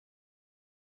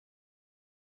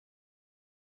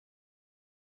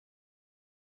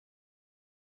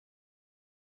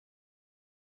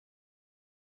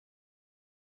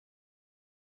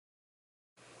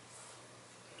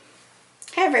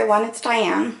Hi everyone, it's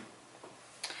Diane.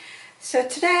 So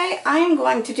today I am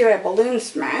going to do a balloon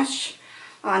smash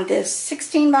on this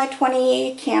 16 by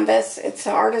 20 canvas. It's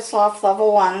an Artist Loft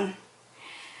Level 1.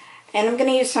 And I'm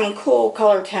going to use some cool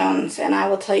color tones, and I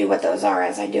will tell you what those are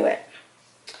as I do it.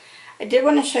 I did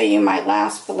want to show you my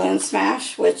last balloon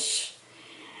smash, which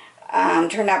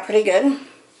turned out pretty good.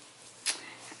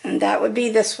 And that would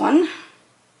be this one.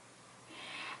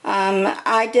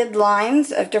 I did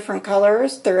lines of different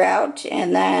colors throughout,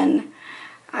 and then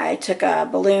I took a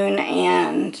balloon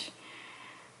and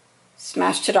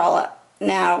smashed it all up.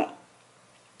 Now,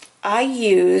 I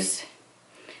use,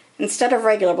 instead of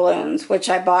regular balloons, which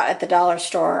I bought at the dollar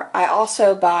store, I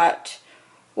also bought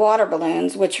water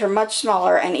balloons, which are much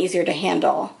smaller and easier to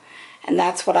handle. And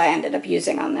that's what I ended up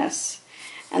using on this.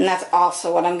 And that's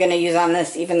also what I'm going to use on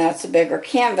this, even though it's a bigger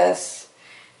canvas,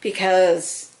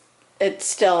 because it's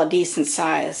still a decent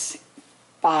size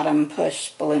bottom push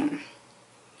balloon.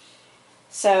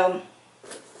 So,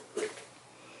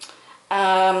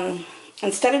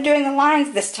 instead of doing the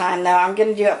lines this time, though, I'm going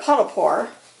to do a puddle pour.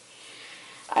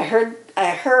 I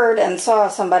heard and saw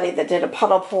somebody that did a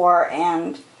puddle pour,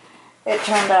 and it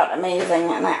turned out amazing,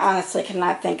 and I honestly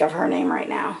cannot think of her name right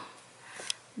now.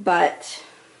 But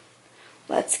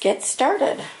let's get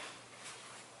started.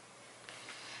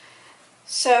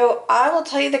 So I will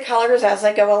tell you the colors as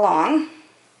I go along.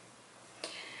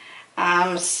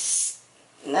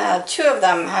 Two of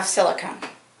them have silicone.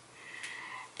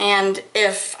 And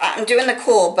if I'm doing the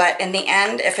cool, but in the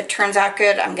end, if it turns out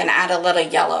good, I'm going to add a little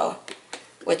yellow,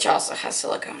 which also has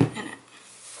silicone in it.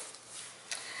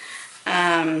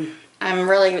 I'm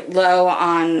really low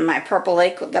on my purple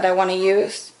lake that I want to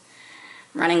use.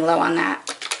 I'm running low on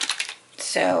that.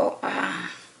 So I'm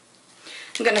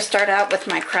going to start out with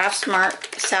my Craft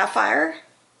Smart Sapphire.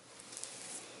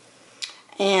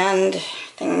 And I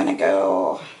think I'm going to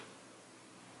go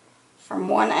from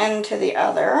one end to the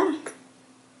other.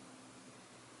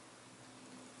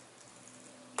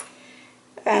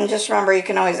 And just remember, you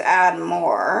can always add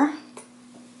more.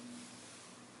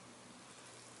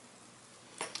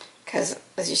 Because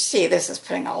as you see, this is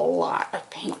putting a lot of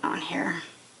paint on here.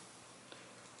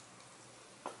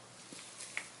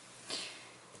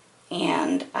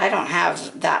 And I don't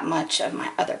have that much of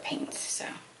my other paints, so.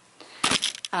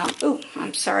 Ooh,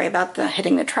 I'm sorry about the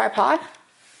hitting the tripod.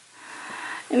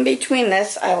 In between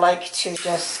this, I like to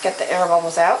just get the air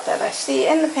bubbles out that I see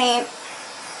in the paint.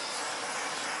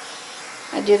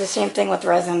 I do the same thing with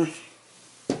resin.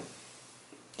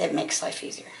 It makes life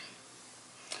easier.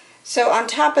 So on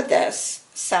top of this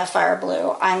sapphire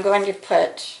blue, I'm going to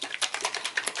put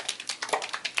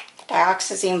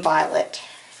Dioxazine Violet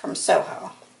from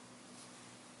SOHO,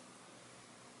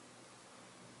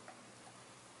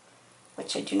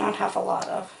 which I do not have a lot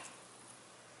of,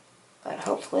 but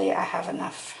hopefully I have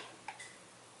enough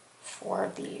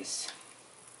for these.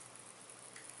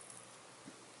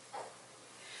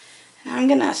 And I'm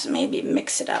gonna maybe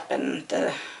mix it up in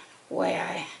the way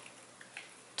I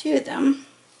do them.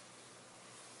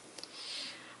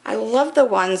 I love the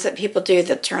ones that people do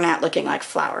that turn out looking like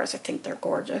flowers. I think they're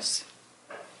gorgeous.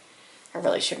 I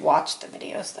really should watch the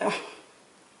videos though.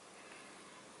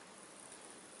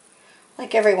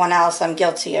 Like everyone else, I'm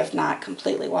guilty of not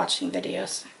completely watching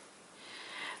videos.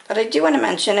 But I do want to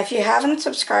mention, if you haven't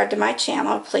subscribed to my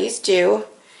channel, please do.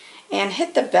 And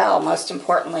hit the bell, most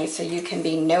importantly, so you can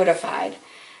be notified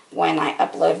when I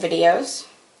upload videos.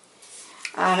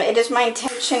 It is my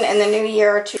intention in the new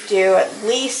year to do at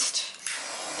least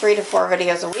 3 to 4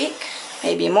 videos a week,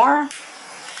 maybe more.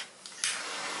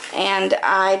 And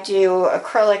I do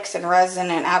acrylics and resin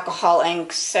and alcohol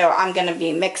inks, so I'm going to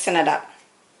be mixing it up.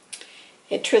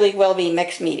 It truly will be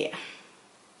mixed media.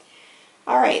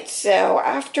 Alright, so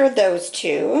after those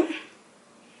two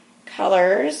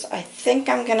colors, I think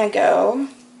I'm going to go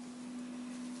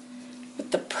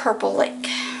with the purple lake.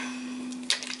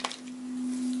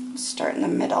 Start in the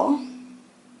middle.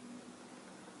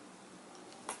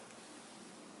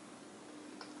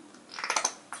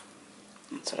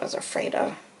 That's what I was afraid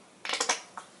of.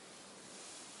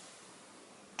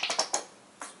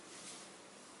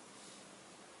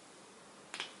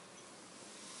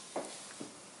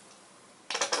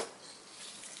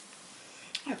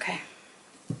 Okay.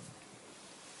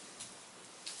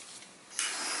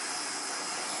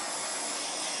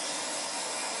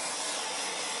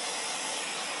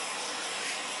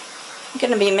 I'm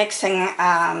going to be mixing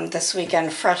this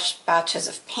weekend fresh batches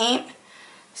of paint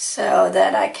so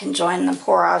that I can join the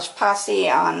Pourage Posse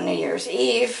on New Year's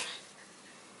Eve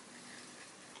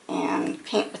and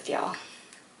paint with y'all.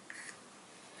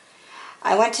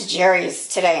 I went to Jerry's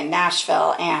today in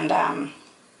Nashville and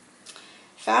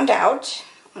found out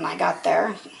when I got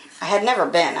there. I had never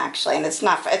been, actually, and it's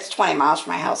 20 miles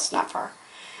from my house, it's not far.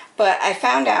 But I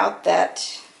found out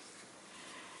that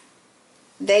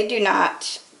they do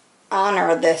not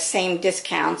honor the same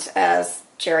discounts as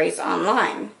Jerry's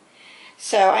online.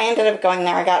 So I ended up going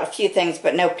there. I got a few things,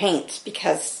 but no paints,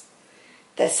 because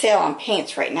the sale on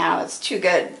paints right now is too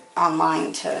good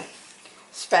online to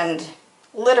spend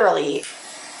literally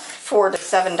 $4 to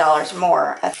 $7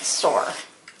 more at the store.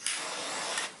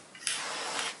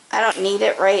 I don't need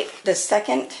it right this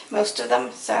second, most of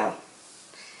them, so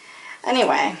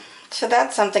anyway, so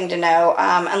that's something to know.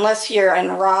 Unless you're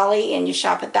in Raleigh and you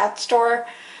shop at that store,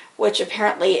 which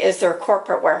apparently is their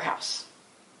corporate warehouse.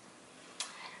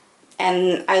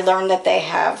 And I learned that they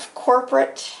have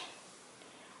corporate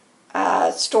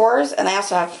stores, and they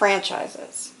also have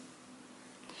franchises.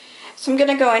 So I'm going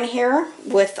to go in here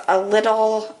with a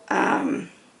little,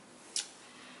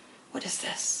 what is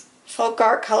this? Folk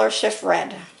Art Color Shift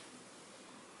Red.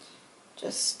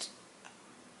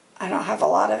 I don't have a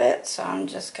lot of it, so I'm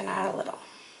just going to add a little.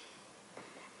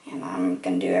 And I'm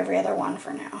going to do every other one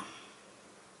for now.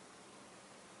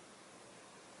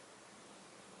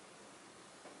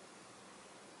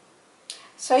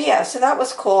 So yeah, so that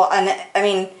was cool. And I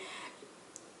mean,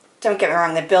 don't get me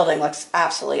wrong, the building looks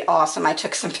absolutely awesome. I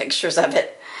took some pictures of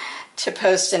it to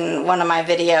post in one of my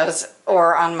videos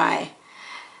or on my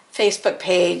Facebook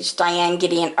page, Diane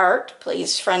Gideon Art.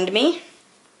 Please friend me.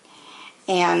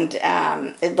 And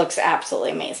it looks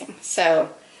absolutely amazing. So,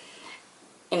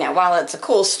 you know, while it's a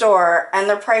cool store and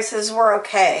their prices were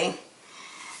okay,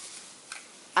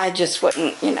 I just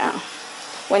wouldn't, you know,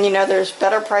 when you know there's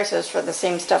better prices for the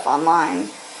same stuff online,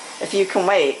 if you can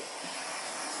wait.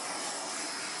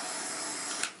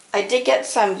 I did get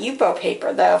some Yupo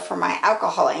paper, though, for my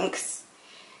alcohol inks,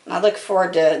 and I look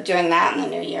forward to doing that in the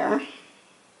new year.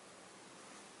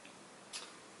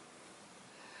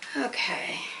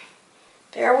 Okay,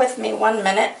 bear with me 1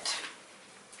 minute.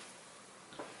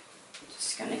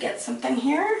 Just going to get something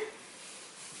here.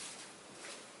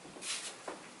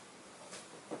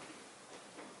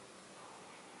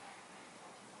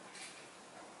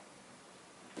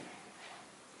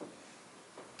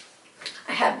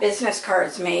 I had business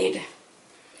cards made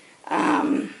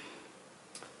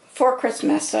for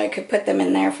Christmas, so I could put them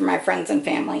in there for my friends and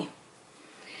family.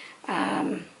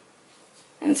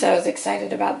 And so I was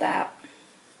excited about that.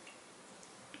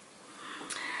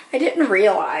 I didn't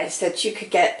realize that you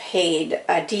could get paid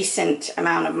a decent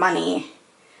amount of money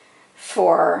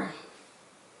for,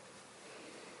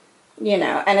 you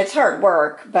know, and it's hard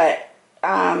work, but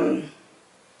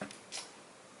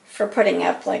for putting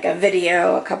up like a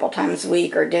video a couple times a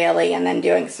week or daily and then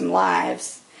doing some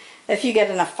lives, if you get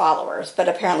enough followers. But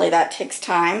apparently that takes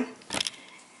time,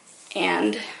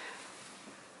 and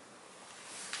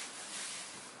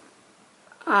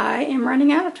I am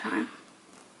running out of time.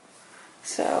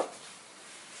 So,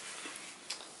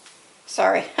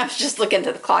 sorry, I was just looking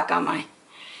at the clock on my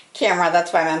camera.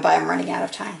 That's what I meant by I'm running out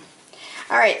of time.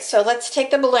 Alright, so let's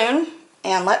take the balloon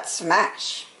and let's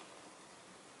smash.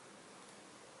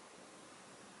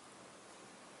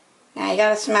 Now you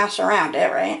gotta smash around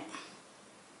it, right?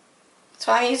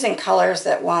 So I'm using colors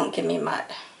that won't give me mud.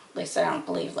 At least I don't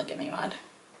believe they'll give me mud.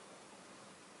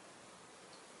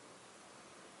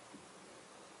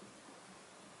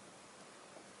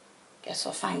 Guess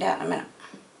we'll find out in a minute.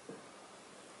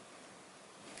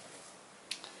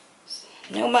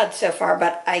 No mud so far,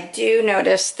 but I do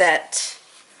notice that,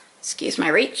 excuse my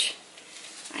reach,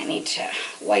 I need to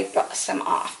wipe some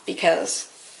off, because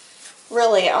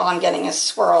really all I'm getting is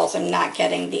swirls. I'm not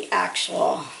getting the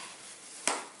actual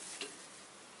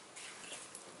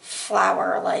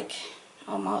flower, like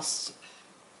almost,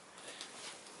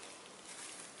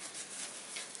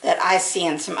 that I see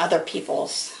in some other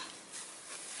people's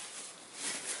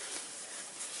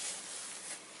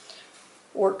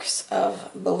works of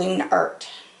balloon art.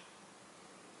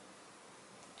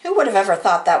 Who would have ever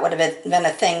thought that would have been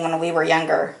a thing when we were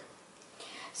younger?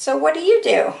 So what do you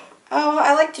do? Oh,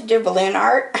 I like to do balloon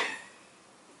art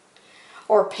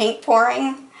or paint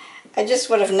pouring. I just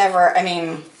would have never, I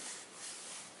mean,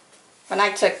 when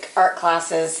I took art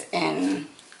classes in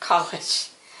college,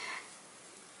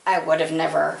 I would have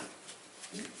never,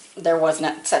 there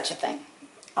wasn't such a thing.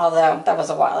 Although that was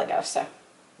a while ago, so.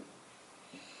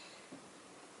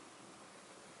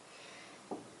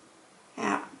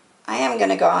 Now, I am going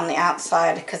to go on the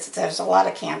outside because there's a lot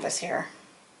of canvas here.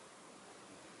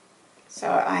 So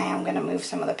I am going to move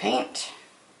some of the paint.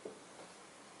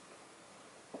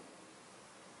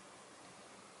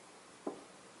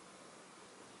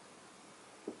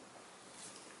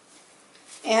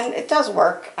 And it does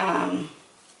work.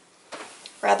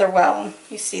 rather well.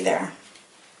 You see there.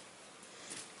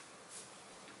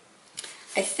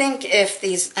 I think if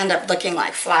these end up looking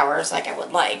like flowers like I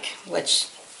would like, which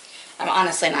I'm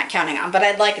honestly not counting on, but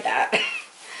I'd like that.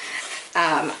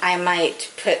 I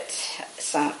might put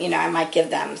some, I might give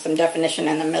them some definition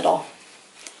in the middle.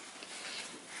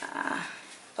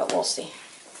 But we'll see.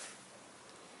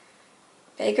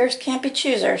 Beggars can't be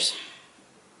choosers.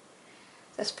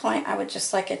 At this point, I would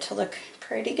just like it to look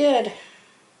pretty good.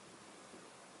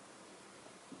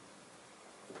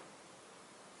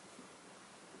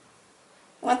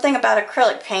 One thing about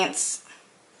acrylic paints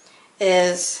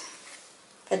is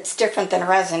that's different than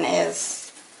resin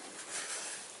is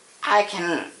I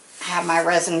can have my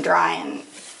resin dry in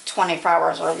 24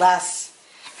 hours or less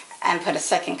and put a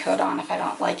second coat on if I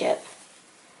don't like it.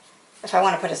 If I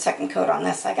want to put a second coat on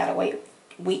this, I gotta wait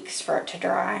weeks for it to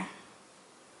dry.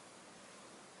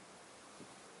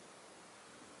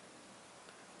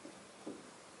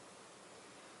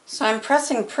 So I'm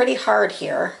pressing pretty hard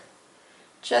here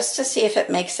just to see if it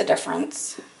makes a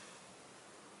difference.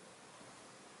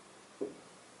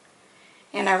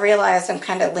 And I realize I'm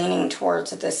kind of leaning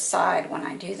towards this side when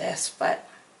I do this, but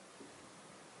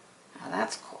oh,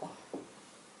 that's cool.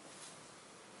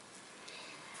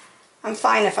 I'm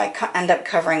fine if I end up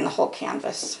covering the whole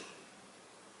canvas.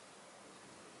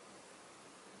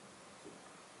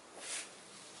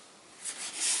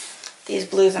 These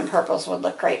blues and purples would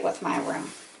look great with my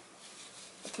room,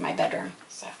 with my bedroom.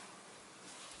 So.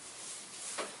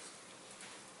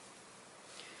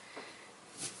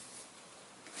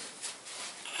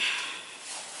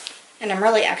 And I'm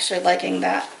really actually liking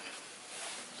that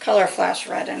color flash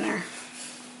red in there.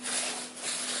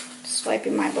 Just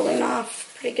wiping my balloon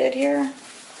off pretty good here.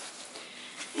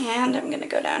 And I'm going to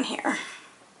go down here.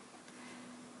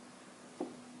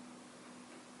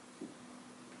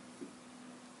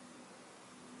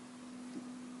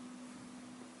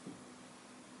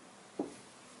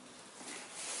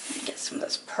 Get some of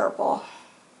this purple.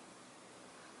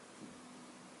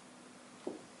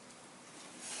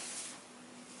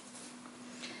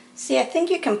 See, I think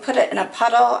you can put it in a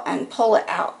puddle and pull it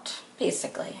out,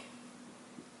 basically.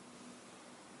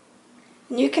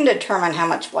 And you can determine how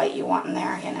much white you want in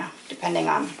there, depending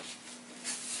on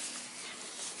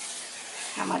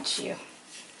how much you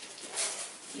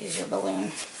use your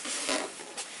balloon.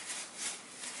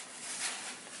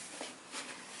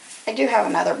 I do have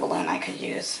another balloon I could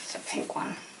use. It's a pink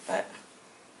one, but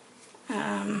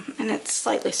and it's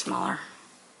slightly smaller.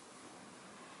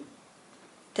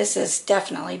 This is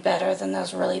definitely better than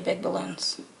those really big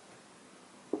balloons.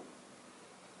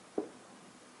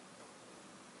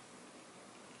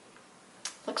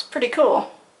 Looks pretty cool.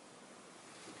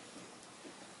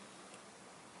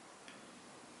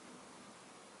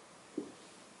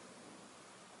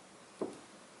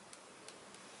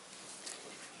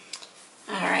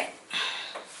 Alright.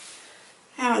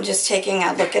 Now I'm just taking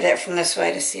a look at it from this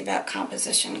way to see about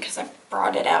composition because I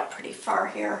brought it out pretty far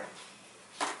here.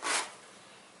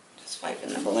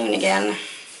 Wiping the balloon again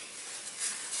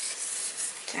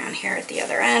down here at the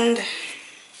other end.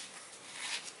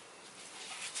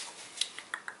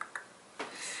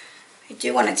 I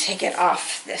do want to take it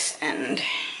off this end.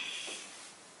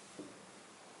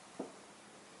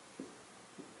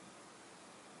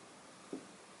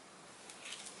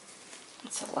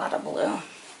 That's a lot of blue.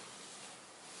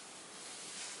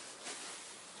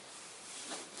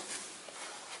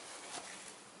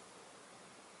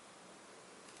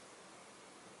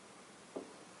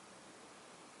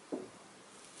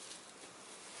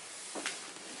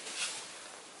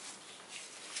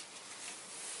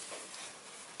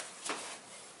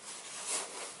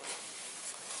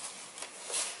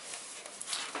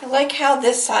 I like how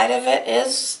this side of it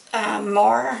is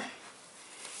more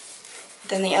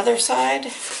than the other side.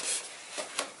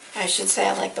 I should say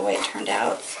I like the way it turned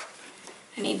out.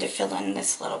 I need to fill in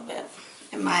this little bit,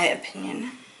 in my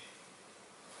opinion.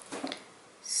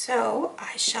 So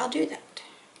I shall do that.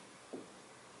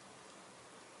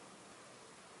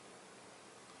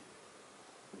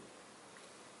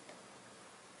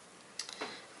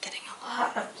 Getting a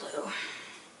lot of blue.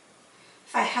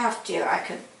 If I have to, I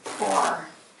could pour,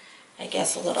 I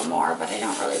guess, a little more, but I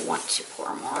don't really want to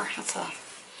pour more. That's a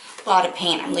lot of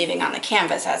paint I'm leaving on the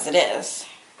canvas as it is.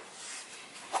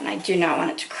 And I do not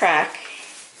want it to crack.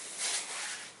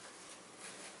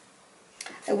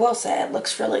 I will say it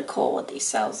looks really cool with these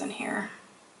cells in here.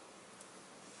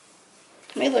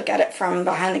 Let me look at it from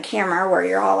behind the camera where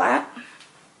you're all at.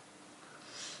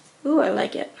 Ooh, I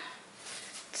like it.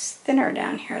 It's thinner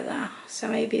down here though, so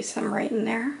maybe some right in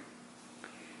there.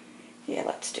 Yeah,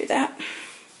 let's do that.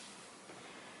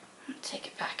 I'll take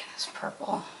it back in this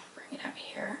purple, bring bring it up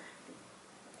here.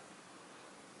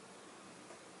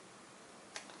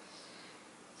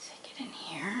 Take it in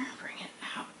here, bring it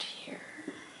out here.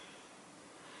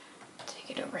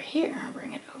 Take it over here,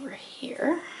 bring it over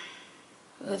here.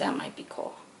 Ooh, that might be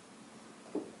cool.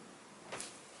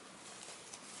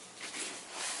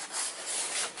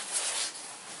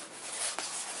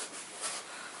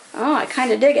 Oh, I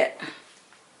kind of dig it.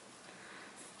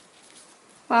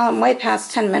 Well, I'm way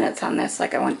past 10 minutes on this,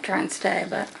 like I want to try and stay,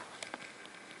 but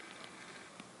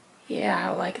yeah,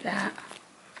 I like that.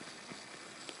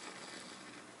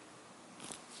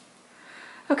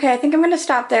 Okay, I think I'm going to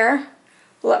stop there.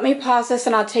 Let me pause this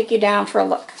and I'll take you down for a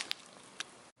look.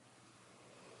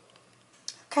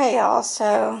 Okay, y'all,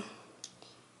 so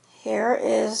here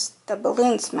is the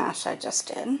balloon smash I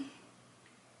just did.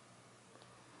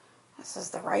 This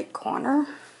is the right corner.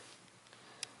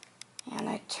 And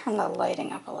I turned the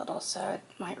lighting up a little so it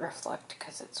might reflect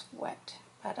because it's wet.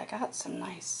 But I got some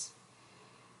nice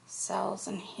cells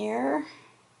in here.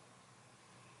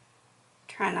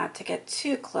 Try not to get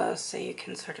too close so you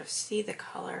can sort of see the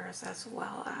colors as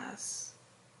well as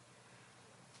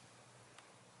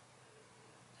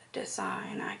the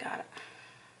design. I got it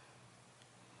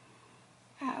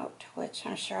out, which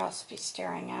I'm sure I'll be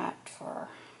staring at for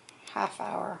half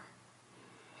hour.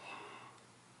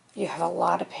 You have a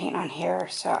lot of paint on here,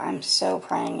 so I'm so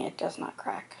praying it does not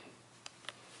crack.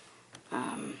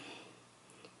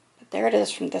 But there it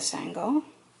is from this angle.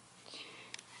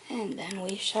 And then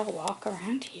we shall walk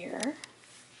around here.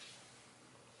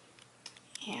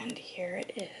 And here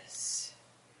it is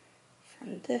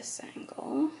from this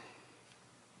angle.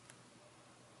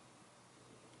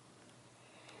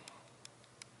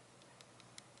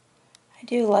 I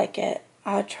do like it.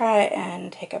 I'll try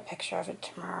and take a picture of it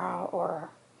tomorrow or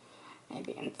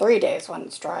maybe in 3 days when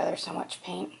it's dry. There's so much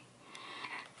paint.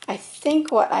 I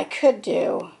think what I could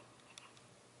do,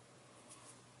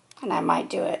 and I might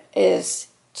do it, is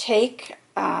take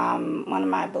one of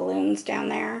my balloons down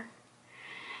there,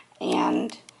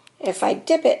 and if I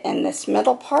dip it in this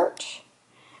middle part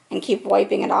and keep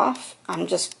wiping it off, I'm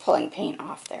just pulling paint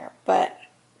off there. But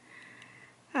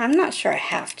I'm not sure I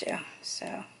have to,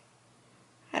 so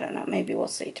I don't know. Maybe we'll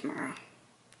see tomorrow.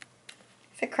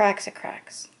 If it cracks, it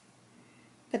cracks.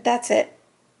 But that's it.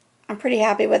 I'm pretty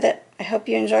happy with it. I hope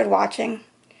you enjoyed watching.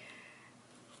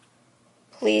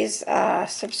 Please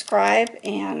subscribe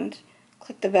and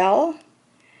click the bell,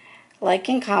 like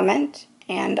and comment,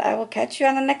 and I will catch you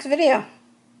on the next video.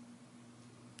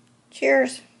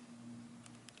 Cheers.